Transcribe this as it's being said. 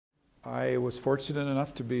I was fortunate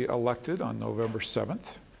enough to be elected on November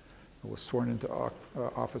 7th. I was sworn into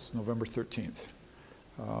office November 13th.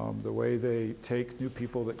 The way they take new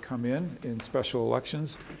people that come in special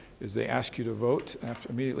elections is they ask you to vote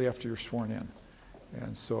immediately after you're sworn in.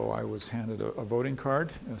 And so I was handed a voting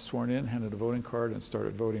card, sworn in, handed a voting card, and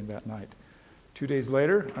started voting that night. 2 days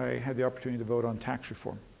later, I had the opportunity to vote on tax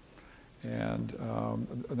reform. And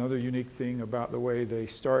another unique thing about the way they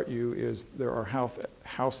start you is there are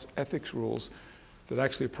house ethics rules that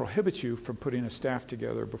actually prohibit you from putting a staff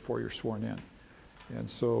together before you're sworn in. And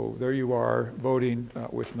so there you are voting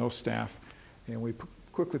with no staff. And we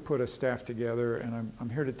quickly put a staff together, and I'm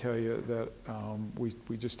here to tell you that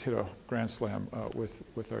we just hit a grand slam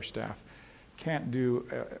with our staff. Can't do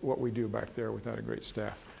what we do back there without a great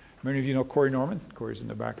staff. Many of you know Corey Norman. Corey's in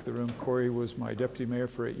the back of the room. Corey was my deputy mayor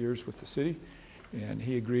for 8 years with the city, and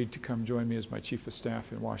he agreed to come join me as my chief of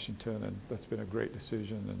staff in Washington, and that's been a great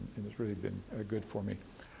decision, and it's really been good for me.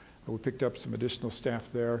 We picked up some additional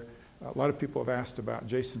staff there. A lot of people have asked about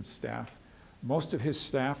Jason's staff. Most of his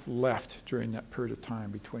staff left during that period of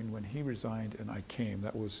time between when he resigned and I came.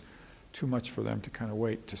 That was too much for them to kind of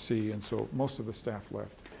wait to see, and so most of the staff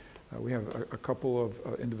left. We have a couple of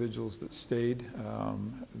individuals that stayed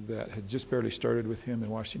that had just barely started with him in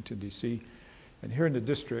Washington, D.C. And here in the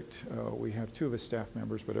district, we have 2 of his staff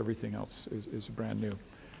members, but everything else is brand new.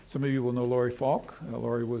 Some of you will know Lori Falk.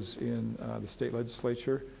 Lori was in the state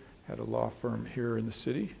legislature, had a law firm here in the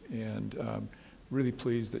city, and really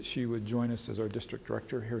pleased that she would join us as our district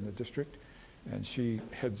director here in the district. And she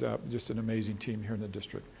heads up just an amazing team here in the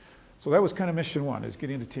district. So that was kind of mission 1, is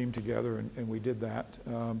getting the team together, and we did that.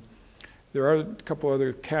 There are a couple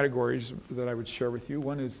other categories that I would share with you.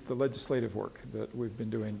 One is the legislative work that we've been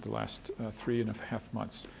doing the last 3.5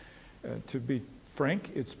 months. To be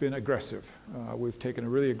frank, it's been aggressive. We've taken a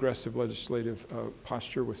really aggressive legislative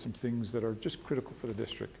posture with some things that are just critical for the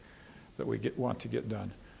district that we want to get done.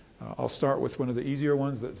 I'll start with one of the easier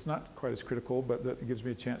ones that's not quite as critical, but that gives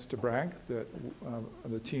me a chance to brag that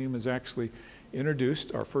the team has actually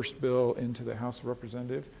introduced our first bill into the House of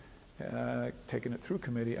Representatives, taken it through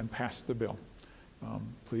committee, and passed the bill.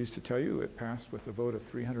 Pleased to tell you it passed with a vote of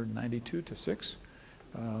 392 to 6.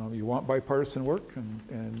 You want bipartisan work,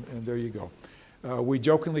 and there you go. We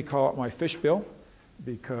jokingly call it my fish bill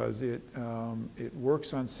because it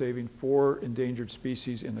works on saving 4 endangered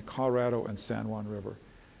species in the Colorado and San Juan River.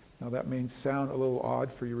 Now that may sound a little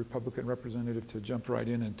odd for your Republican representative to jump right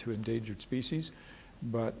into endangered species,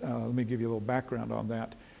 but let me give you a little background on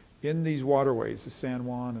that. In these waterways, the San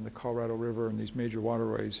Juan and the Colorado River and these major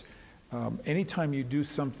waterways, anytime you do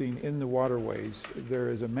something in the waterways, there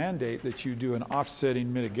is a mandate that you do an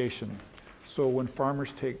offsetting mitigation. So when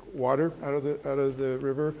farmers take water out of the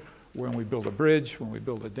river, when we build a bridge, when we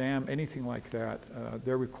build a dam, anything like that,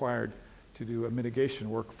 they're required to do a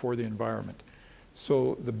mitigation work for the environment.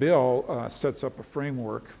 So the bill sets up a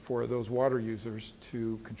framework for those water users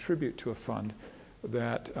to contribute to a fund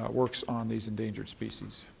that works on these endangered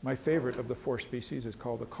species. My favorite of the 4 species is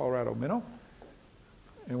called the Colorado minnow.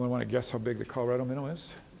 Anyone want to guess how big the Colorado minnow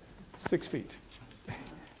is? 6 feet.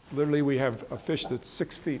 Literally, we have a fish that's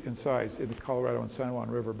 6 feet in size in the Colorado and San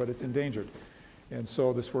Juan River, but it's endangered. And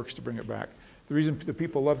so this works to bring it back. The reason the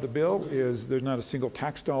people love the bill is there's not a single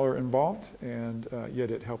tax dollar involved, and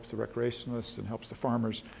yet it helps the recreationalists and helps the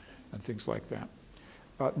farmers and things like that.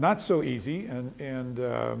 Not so easy,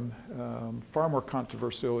 and far more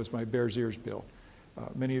controversial is my Bears Ears bill.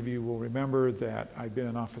 Many of you will remember that I've been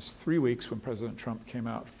in office 3 weeks when President Trump came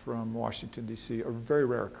out from Washington, D.C., a very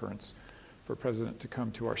rare occurrence for a president to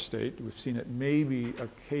come to our state. We've seen it maybe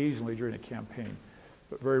occasionally during a campaign,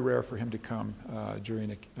 but very rare for him to come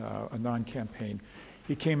during a non-campaign.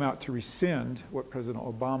 He came out to rescind what President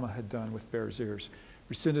Obama had done with Bears Ears,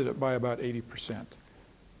 rescinded it by about 80%.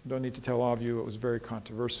 Don't need to tell all of you, it was very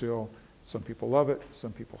controversial. Some people love it,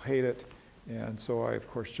 some people hate it, and so I, of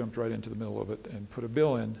course, jumped right into the middle of it and put a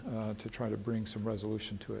bill in to try to bring some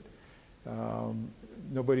resolution to it.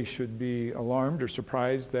 Nobody should be alarmed or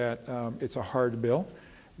surprised that it's a hard bill,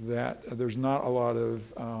 that there's not a lot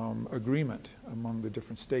of agreement among the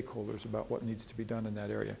different stakeholders about what needs to be done in that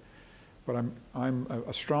area. But I'm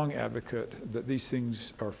a strong advocate that these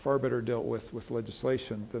things are far better dealt with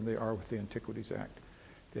legislation than they are with the Antiquities Act.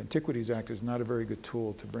 The Antiquities Act is not a very good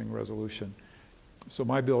tool to bring resolution. So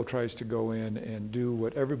my bill tries to go in and do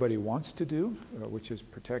what everybody wants to do, which is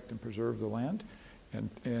protect and preserve the land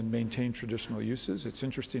and maintain traditional uses. It's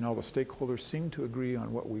interesting, all the stakeholders seem to agree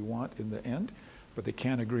on what we want in the end, but they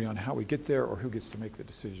can't agree on how we get there or who gets to make the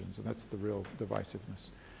decisions, and that's the real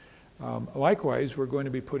divisiveness. Likewise, we're going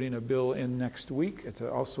to be putting a bill in next week. It's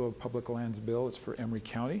also a public lands bill. It's for Emery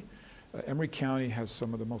County. Emery County has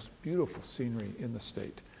some of the most beautiful scenery in the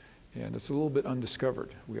state, and it's a little bit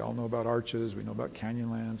undiscovered. We all know about Arches, we know about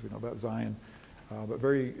Canyonlands, we know about Zion, but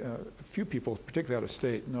very few people, particularly out of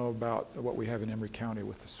state, know about what we have in Emery County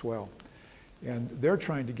with the swell. And they're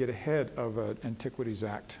trying to get ahead of an Antiquities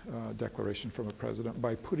Act declaration from a president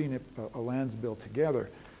by putting a lands bill together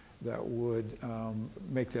that would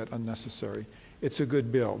make that unnecessary. It's a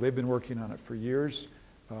good bill. They've been working on it for years.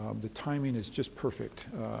 The timing is just perfect,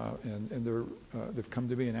 and they've come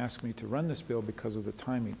to me and asked me to run this bill because of the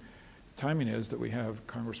timing. The timing is that we have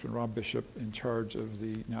Congressman Rob Bishop in charge of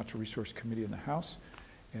the Natural Resource Committee in the House,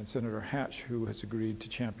 and Senator Hatch, who has agreed to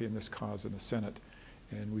champion this cause in the Senate.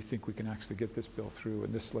 And we think we can actually get this bill through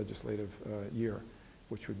in this legislative year,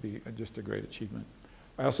 which would be just a great achievement.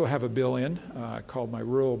 I also have a bill in called my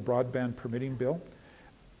Rural Broadband Permitting Bill.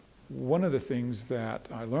 One of the things that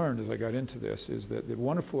I learned as I got into this is that the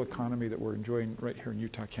wonderful economy that we're enjoying right here in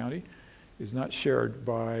Utah County is not shared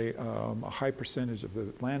by a high percentage of the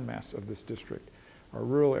landmass of this district. Our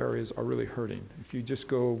rural areas are really hurting. If you just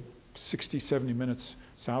go 60, 70 minutes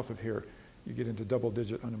south of here, you get into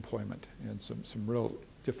double-digit unemployment and some real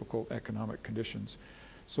difficult economic conditions.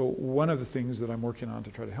 So one of the things that I'm working on to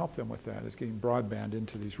try to help them with that is getting broadband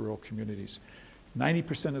into these rural communities.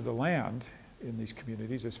 90% of the land in these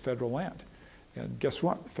communities is federal land. And guess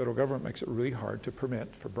what? The federal government makes it really hard to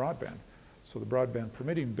permit for broadband. So the broadband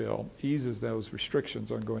permitting bill eases those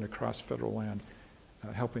restrictions on going across federal land,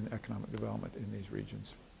 helping economic development in these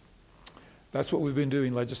regions. That's what we've been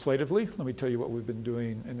doing legislatively. Let me tell you what we've been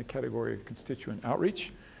doing in the category of constituent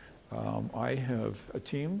outreach. I have a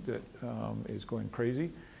team that is going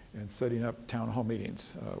crazy and setting up town hall meetings.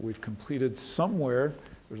 We've completed somewhere,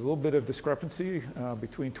 there's a little bit of discrepancy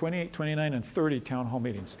between 28, 29, and 30 town hall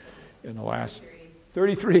meetings in the last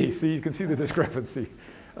 33. See, you can see the discrepancy.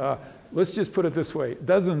 Let's just put it this way,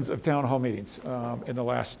 dozens of town hall meetings in the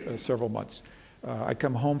last several months. I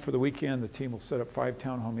come home for the weekend, the team will set up 5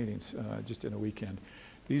 town hall meetings just in a weekend.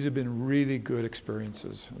 These have been really good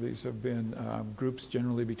experiences. These have been groups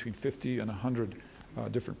generally between 50 and 100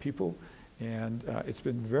 different people, and it's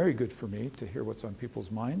been very good for me to hear what's on people's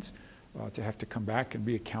minds, to have to come back and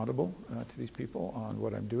be accountable to these people on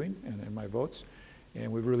what I'm doing and my votes,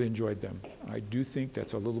 and we've really enjoyed them. I do think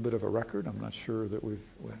that's a little bit of a record. I'm not sure that we've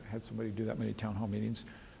had somebody do that many town hall meetings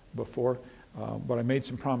before, but I made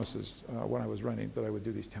some promises when I was running that I would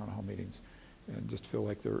do these town hall meetings, and just feel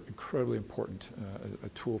like they're incredibly important, a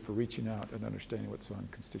tool for reaching out and understanding what's on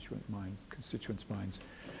constituents' minds.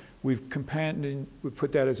 We've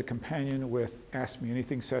put that as a companion with Ask Me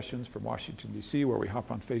Anything sessions from Washington, D.C., where we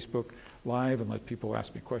hop on Facebook Live and let people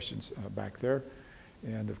ask me questions back there.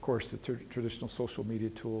 And of course, the traditional social media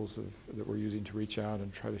tools that we're using to reach out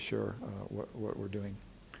and try to share what we're doing.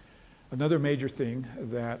 Another major thing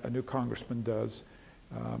that a new congressman does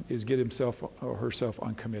is get himself or herself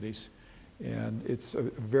on committees. And it's a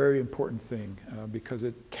very important thing because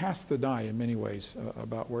it casts the die in many ways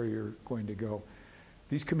about where you're going to go.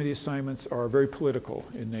 These committee assignments are very political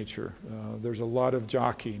in nature. There's a lot of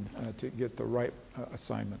jockeying to get the right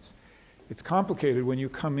assignments. It's complicated when you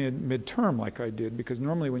come in midterm like I did, because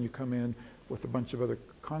normally when you come in with a bunch of other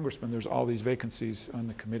congressmen, there's all these vacancies on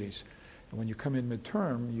the committees. And when you come in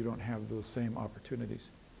midterm, you don't have those same opportunities.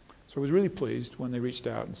 So I was really pleased when they reached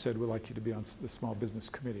out and said, we'd like you to be on the Small Business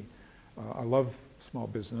Committee. I love small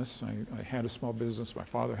business. I had a small business. My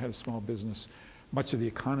father had a small business. Much of the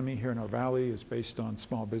economy here in our valley is based on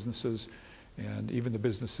small businesses, and even the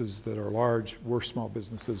businesses that are large were small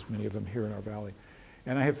businesses, many of them here in our valley.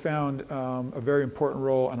 And I have found a very important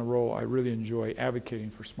role, and a role I really enjoy, advocating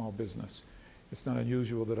for small business. It's not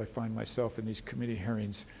unusual that I find myself in these committee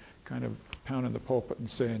hearings kind of pounding the pulpit and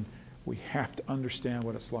saying, we have to understand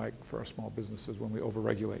what it's like for our small businesses when we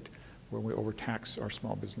overregulate, when we overtax our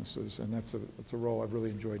small businesses, and that's a role I've really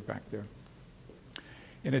enjoyed back there.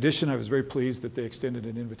 In addition, I was very pleased that they extended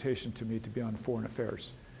an invitation to me to be on Foreign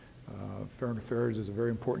Affairs. Foreign Affairs is a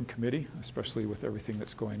very important committee, especially with everything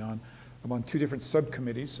that's going on. I'm on 2 different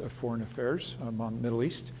subcommittees of Foreign Affairs. I'm on Middle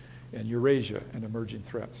East and Eurasia and emerging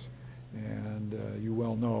threats. And you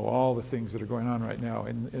well know all the things that are going on right now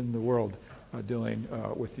in the world dealing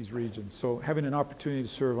with these regions. So having an opportunity to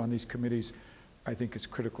serve on these committees, I think, is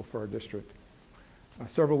critical for our district.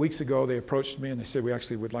 Several weeks ago, they approached me and they said, we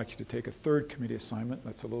actually would like you to take a 3rd committee assignment.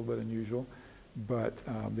 That's a little bit unusual, but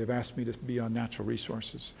they've asked me to be on natural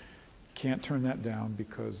resources. Can't turn that down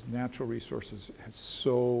because natural resources has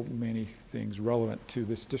so many things relevant to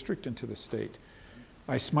this district and to the state.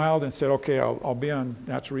 I smiled and said, okay, I'll be on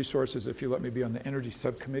natural resources if you let me be on the energy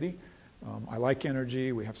subcommittee. I like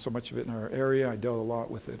energy. We have so much of it in our area. I dealt a lot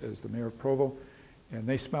with it as the mayor of Provo. And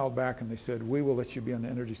they smiled back and they said, we will let you be on the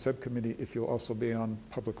Energy Subcommittee if you'll also be on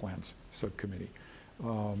Public Lands Subcommittee.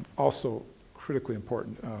 Also critically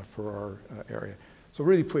important for our area. So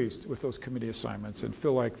really pleased with those committee assignments and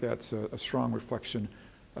feel like that's a strong reflection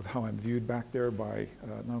of how I'm viewed back there by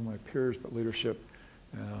not only my peers but leadership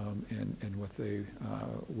and what they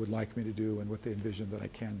would like me to do and what they envision that I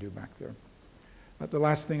can do back there. The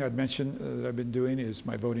last thing I'd mention that I've been doing is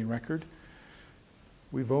my voting record.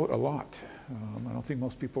 We vote a lot. I don't think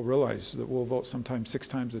most people realize that we'll vote sometimes 6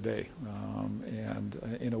 times a day.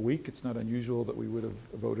 And in a week, it's not unusual that we would have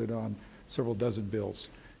voted on several dozen bills.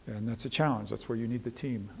 And that's a challenge. That's where you need the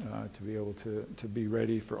team to be able to be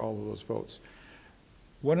ready for all of those votes.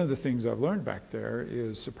 One of the things I've learned back there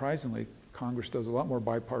is, surprisingly, Congress does a lot more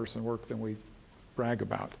bipartisan work than we brag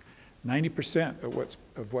about. 90%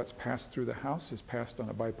 of what's passed through the House is passed on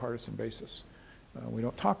a bipartisan basis. We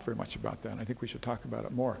don't talk very much about that, and I think we should talk about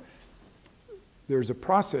it more. There's a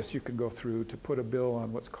process you can go through to put a bill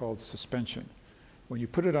on what's called suspension. When you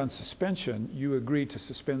put it on suspension, you agree to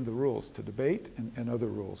suspend the rules, to debate and other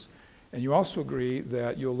rules. And you also agree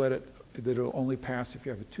that that it'll only pass if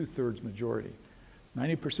you have a 2/3 majority.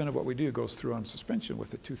 90% of what we do goes through on suspension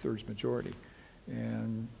with a 2/3 majority.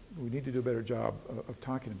 And we need to do a better job of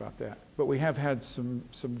talking about that. But we have had some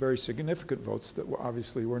very significant votes that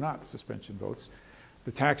obviously were not suspension votes.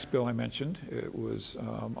 The tax bill I mentioned, it was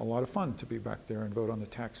a lot of fun to be back there and vote on the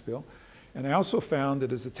tax bill. And I also found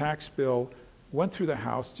that as the tax bill went through the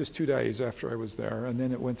House just 2 days after I was there, and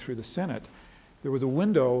then it went through the Senate, there was a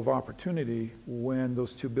window of opportunity when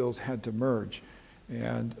those 2 bills had to merge.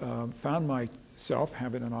 And found myself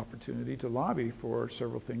having an opportunity to lobby for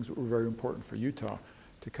several things that were very important for Utah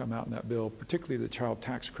to come out in that bill, particularly the child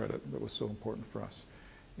tax credit that was so important for us.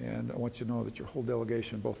 And I want you to know that your whole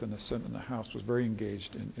delegation, both in the Senate and the House, was very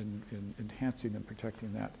engaged in enhancing and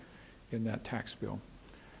protecting that in that tax bill.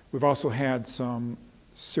 We've also had some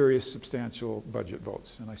serious, substantial budget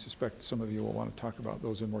votes, and I suspect some of you will want to talk about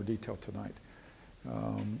those in more detail tonight.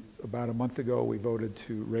 About a month ago, we voted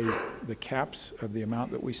to raise the caps of the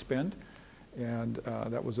amount that we spend, and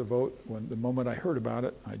that was a vote. When the moment I heard about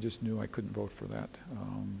it, I just knew I couldn't vote for that,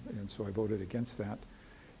 and so I voted against that.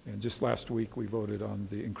 And just last week, we voted on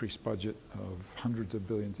the increased budget of hundreds of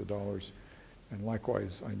billions of dollars, and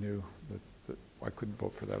likewise, I knew that I couldn't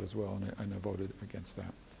vote for that as well, and I voted against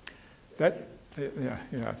that.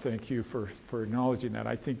 Yeah, thank you for acknowledging that.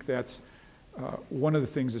 I think that's one of the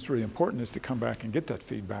things that's really important is to come back and get that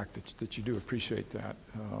feedback that you do appreciate that.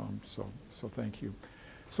 So thank you.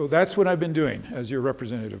 So that's what I've been doing as your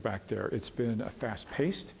representative back there. It's been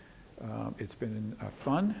fast-paced. It's been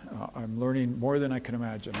fun. I'm learning more than I can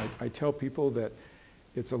imagine. I tell people that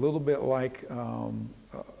it's a little bit like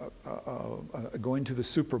going to the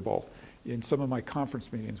Super Bowl. In some of my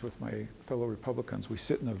conference meetings with my fellow Republicans, we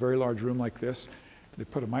sit in a very large room like this. They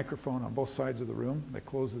put a microphone on both sides of the room. They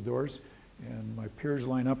close the doors. And my peers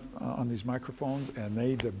line up on these microphones, and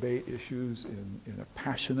they debate issues in a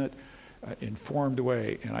passionate, informed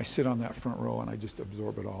way. And I sit on that front row, and I just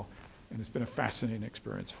absorb it all. And it's been a fascinating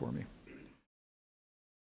experience for me.